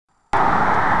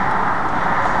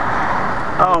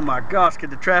Oh my gosh, could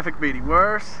the traffic be any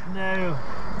worse? No.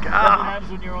 God. That's what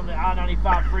happens when you're on the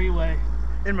I-95 freeway.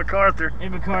 In MacArthur.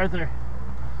 In MacArthur.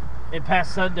 It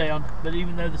passed sundown, but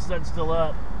even though the sun's still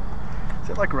up.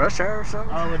 Is it like rush hour or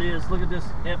something? Oh, it is. Look at this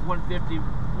F-150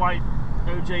 white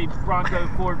OJ Bronco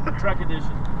Ford truck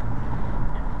edition.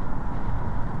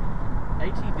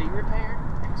 ATV repair?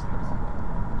 Excellent.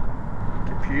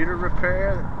 Computer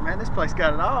repair? Man, this place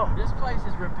got it all. This place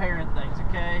is repairing things,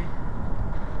 okay?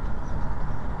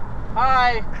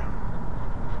 Hi!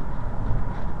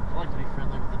 I like to be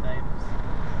friendly with the neighbors.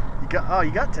 You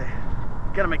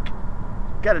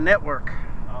got to network.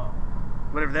 Oh.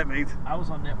 Whatever that means. I was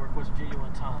on Network West Virginia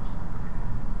one time.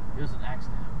 It was an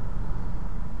accident.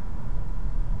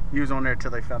 You was on there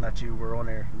until they found out you were on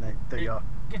there, and they threw you off.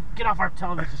 Get off our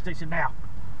television station now.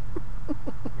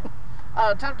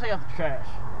 Time to take out the trash.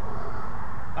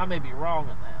 I may be wrong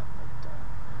on that,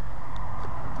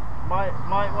 but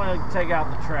might want to take out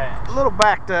the trash. A little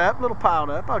backed up, a little piled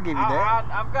up. I'll give you that.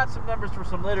 I've got some numbers for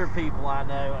some litter people I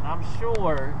know, and I'm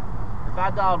sure if I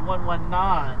dialed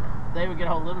 119, they would get a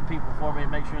whole litter people for me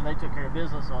and make sure they took care of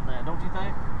business on that. Don't you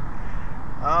think?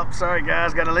 Oh, sorry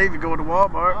guys, got to leave. You're going to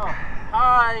Walmart. Oh,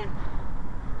 hi.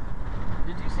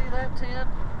 Did you see that 10?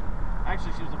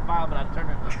 Actually, she was a 5, but I turned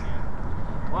her into a 10.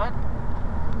 What?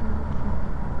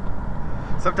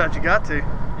 Sometimes you got to.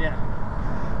 Yeah.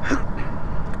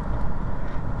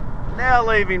 Now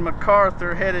leaving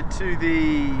MacArthur, headed to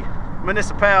the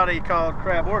municipality called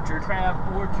Crab Orchard. Crab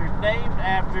Orchard, named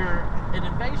after an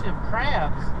invasion of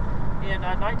crabs in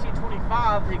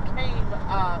 1925 that came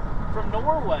from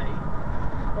Norway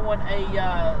on a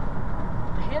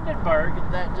Hindenburg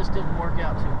that just didn't work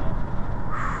out too well.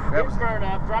 It burned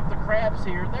up, dropped the crabs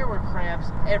here. There were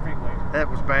crabs everywhere. That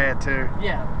was bad too.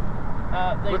 Yeah.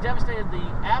 They devastated the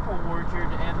apple orchard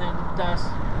and then thus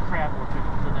the crab orchard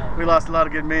today. We lost a lot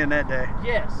of good men that day.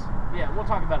 Yes. Yeah, we'll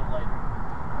talk about it later.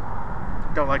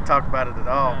 Don't like to talk about it at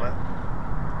all, No. but...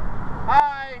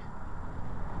 Hi!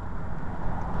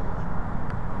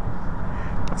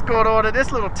 What's going on in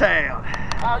this little town?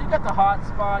 You got the hot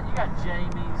spot, you got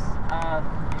Jamie's.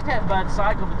 Used to have Bud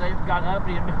Cycle, but they've got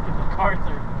uppity and moved to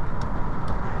MacArthur.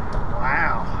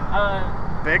 Wow.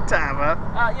 Big time, huh?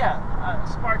 Yeah.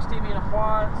 Sparks TV and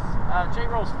Appliance. J.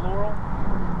 Rolls Floral.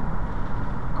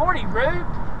 Gordy Root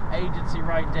agency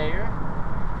right there.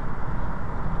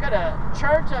 Got a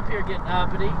church up here getting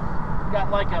uppity. Got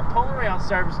like a pull around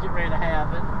service getting ready to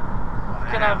happen.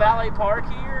 Wow. Can I valet park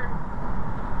here?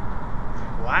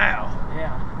 Wow.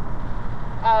 Yeah.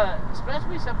 Supposed to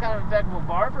be some kind of impeccable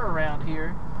barber around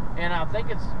here. And I think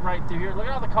it's right through here. Look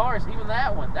at all the cars, even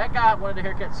that one. That guy wanted a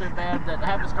haircut so bad that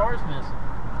half his car's missing.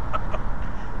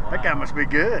 That guy must be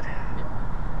good. Yeah.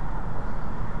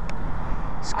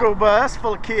 School bus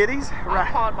full of kiddies. I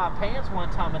pawned my pants one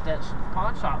time at that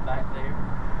pawn shop back there.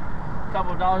 A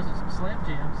couple of dollars and some Slim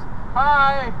Jims.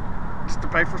 Hi! Just to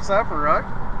pay for supper, right?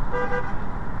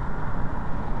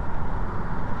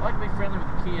 I like to be friendly with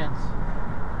the kids.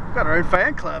 We've got our own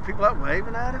fan club. People out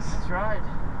waving at us. That's right.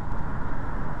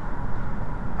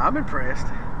 I'm impressed.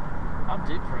 I'm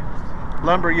depressed.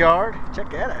 Lumber yard. Check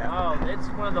that out. Oh, it's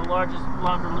one of the largest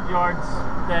lumber yards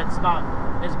that's not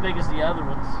as big as the other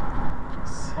ones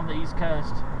on the East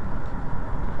Coast.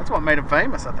 That's what made them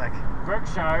famous, I think.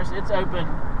 Berkshire's, it's open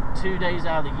 2 days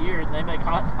out of the year, and they make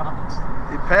hot dogs.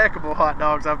 Impeccable hot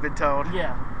dogs, I've been told.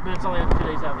 Yeah, but it's only open 2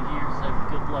 days out of the year, so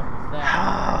good luck with that.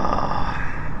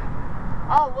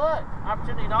 Oh, look,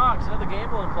 Opportunity Knocks, another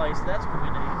gambling place. That's what we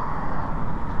need.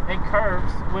 And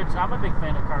Curves, which I'm a big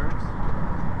fan of Curves.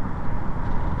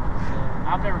 So,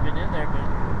 I've never been in there, but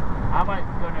I might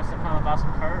go in there sometime and buy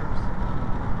some Curves.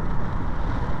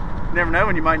 You never know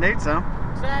when you might need some.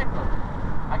 Exactly.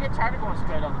 I get tired of going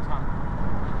straight all the time.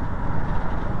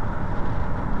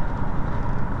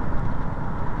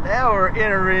 Now we're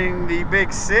entering the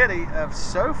big city of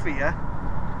Sofia,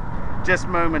 just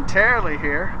momentarily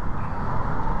here.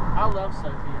 I love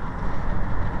Sofia.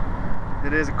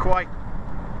 It is a quite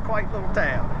little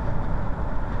town.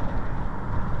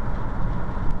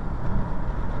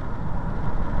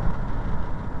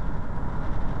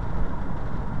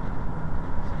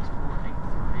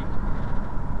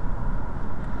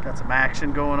 Got some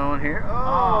action going on here.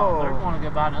 Oh, they're going to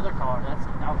go buy another car. That's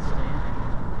outstanding.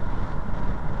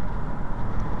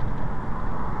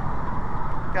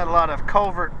 Got a lot of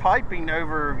culvert piping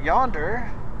over yonder.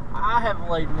 I have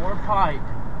laid more pipe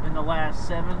in the last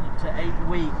 7 to 8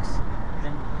 weeks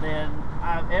than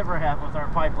I've ever have with our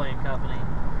pipe laying company.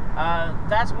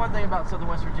 That's one thing about Southern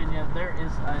West Virginia. There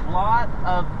is a lot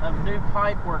of new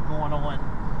pipe work going on,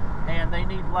 and they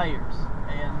need layers.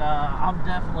 And I'm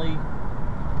definitely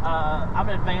I'm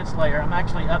an advanced layer. I'm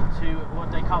actually up to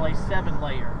what they call a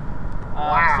 7-layer.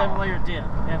 Wow. 7-layer dip,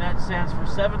 and that stands for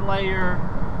 7-layer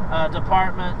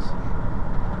department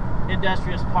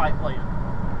industrious pipe layer.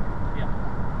 Yeah,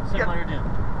 7-layer dip.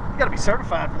 You got to be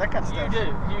certified for that kind of stuff.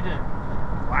 You do.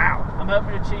 Wow. I'm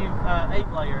hoping to achieve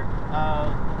 8-layer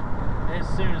as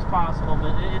soon as possible,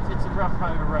 but it's a rough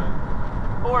road to road,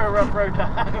 or a rough road to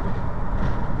home.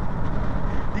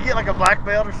 Do you get like a black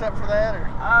belt or something for that, or?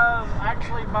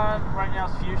 Actually, mine right now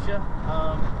is fuchsia.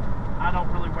 I don't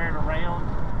really wear it around.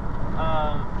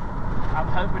 I'm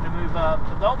hoping to move up.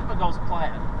 The ultimate goal is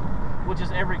plaid, which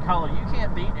is every color. You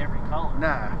can't beat every color.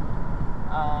 Nah.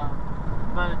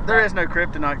 But there is no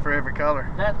kryptonite for every color.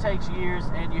 That takes years,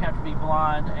 and you have to be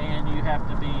blind, and you have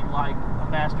to be like a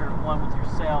master of one with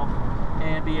yourself,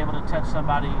 and be able to touch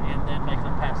somebody and then make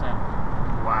them pass out.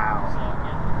 Wow. So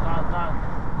yeah, not.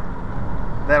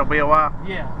 That'll be a while.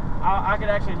 Yeah, I could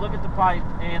actually look at the pipe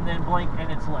and then blink,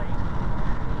 and it's laid.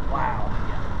 Wow.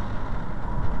 Yeah.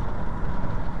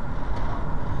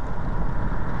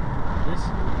 This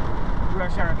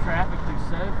rush hour traffic through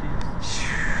Sophie is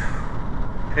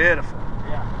pitiful.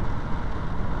 Yeah.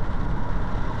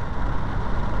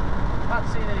 Not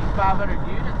seeing any 500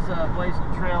 units blazing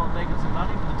the trail and making some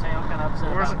money for the town. Kind of upset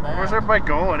about that. Where's everybody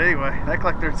going anyway? They act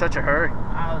like they're in such a hurry.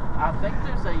 I think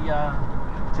there's a.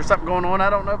 Is there something going on I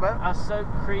don't know about? A Soap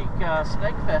Creek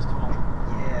Snake Festival.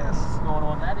 Yes. Going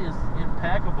on. That is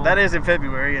impeccable. That is in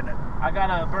February, isn't it? I got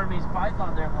a Burmese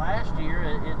python there last year.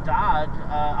 It died.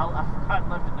 I forgot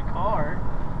and left it in the car.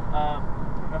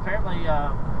 Apparently,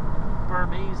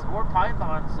 Burmese or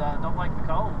pythons don't like the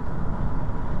cold.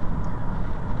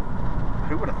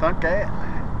 Who would have thunk that?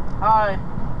 Hi.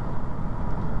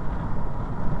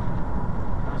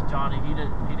 That was Johnny. He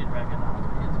didn't recognize me.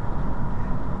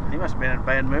 He must have been in a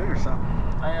bad mood or something.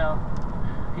 Well,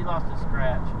 he lost his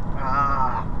scratch.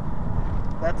 Ah,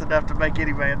 that's enough to make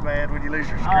any man mad when you lose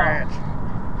your scratch. Oh.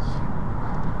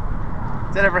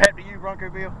 Has that ever happened to you, Bronco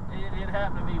Bill? It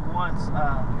happened to me once.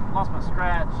 Lost my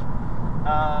scratch.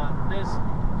 This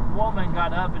woman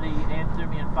got uppity and threw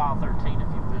me in file 13, if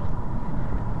you will.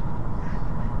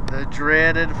 The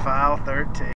dreaded file 13.